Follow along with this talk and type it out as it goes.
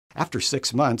After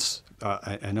 6 months,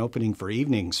 an opening for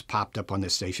evenings popped up on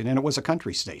this station, and it was a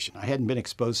country station. I hadn't been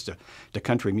exposed to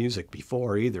country music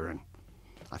before either, and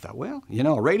I thought, well, you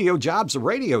know, a radio job's a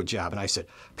radio job. And I said,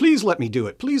 please let me do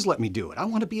it. Please let me do it. I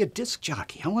want to be a disc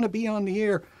jockey. I want to be on the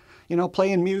air, you know,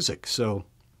 playing music. So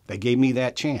they gave me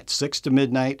that chance. 6 to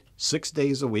midnight, 6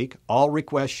 days a week, all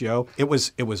request show. It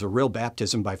was a real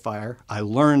baptism by fire. I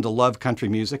learned to love country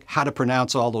music, how to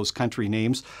pronounce all those country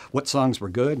names, what songs were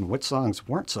good and what songs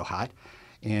weren't so hot.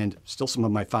 And still some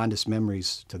of my fondest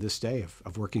memories to this day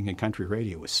of working in country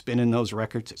radio was spinning those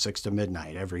records at 6 to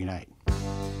midnight every night.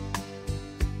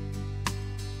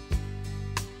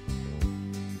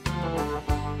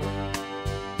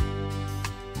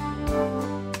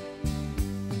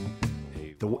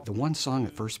 The one song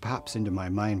that first pops into my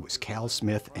mind was Cal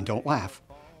Smith, and don't laugh,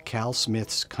 Cal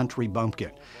Smith's Country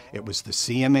Bumpkin. It was the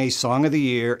CMA Song of the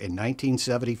Year in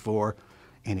 1974,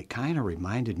 and it kind of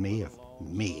reminded me of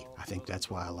me. I think that's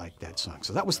why I like that song.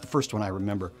 So that was the first one I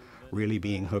remember really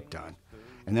being hooked on.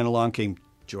 And then along came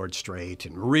George Strait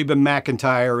and Reba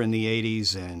McEntire in the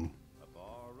 80s, and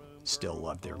still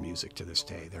love their music to this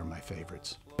day. They're my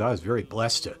favorites. I was very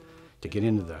blessed to get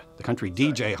into the Country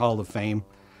DJ Hall of Fame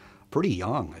pretty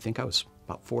young. I think I was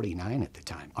about 49 at the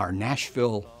time. Our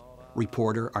Nashville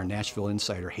reporter, our Nashville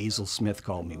insider, Hazel Smith,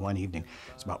 called me one evening.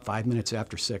 It's about 5 minutes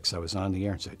after 6. I was on the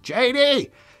air and said,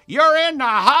 JD, you're in the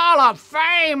Hall of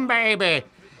Fame, baby.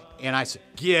 And I said,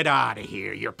 get out of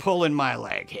here. You're pulling my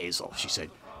leg, Hazel. She said,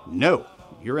 no,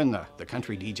 you're in the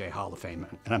Country DJ Hall of Fame.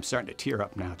 And I'm starting to tear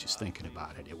up now just thinking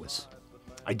about it.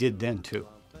 I did then too.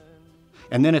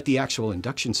 And then at the actual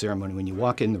induction ceremony, when you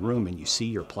walk in the room and you see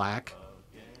your plaque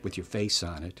with your face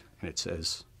on it, and it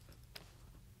says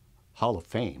Hall of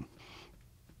Fame,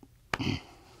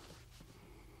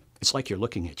 it's like you're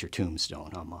looking at your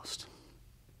tombstone almost.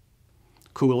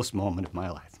 Coolest moment of my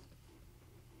life.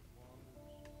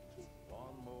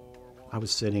 I was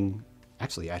sitting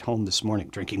actually at home this morning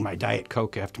drinking my Diet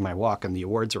Coke after my walk, and the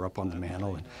awards are up on the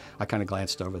mantle, and I kind of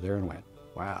glanced over there and went,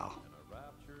 wow,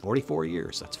 44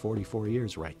 years, that's 44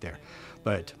 years right there.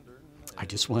 But I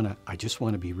just want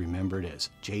to be remembered as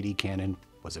J.D. Cannon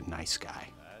was a nice guy.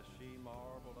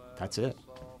 That's it.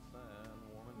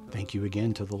 Thank you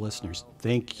again to the listeners.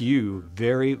 Thank you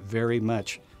very, very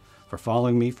much for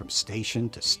following me from station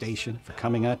to station, for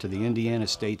coming out to the Indiana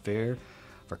State Fair,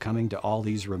 for coming to all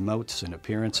these remotes and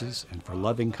appearances, and for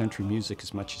loving country music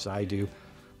as much as I do.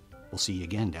 We'll see you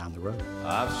again down the road.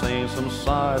 I've seen some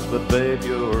sights, but babe,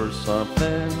 you're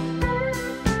something.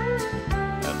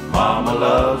 And Mama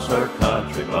loves her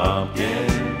country bumpkin.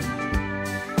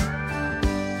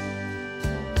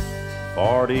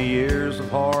 40 years of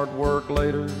hard work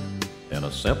later, in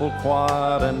a simple,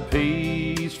 quiet, and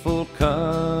peaceful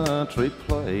country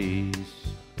place.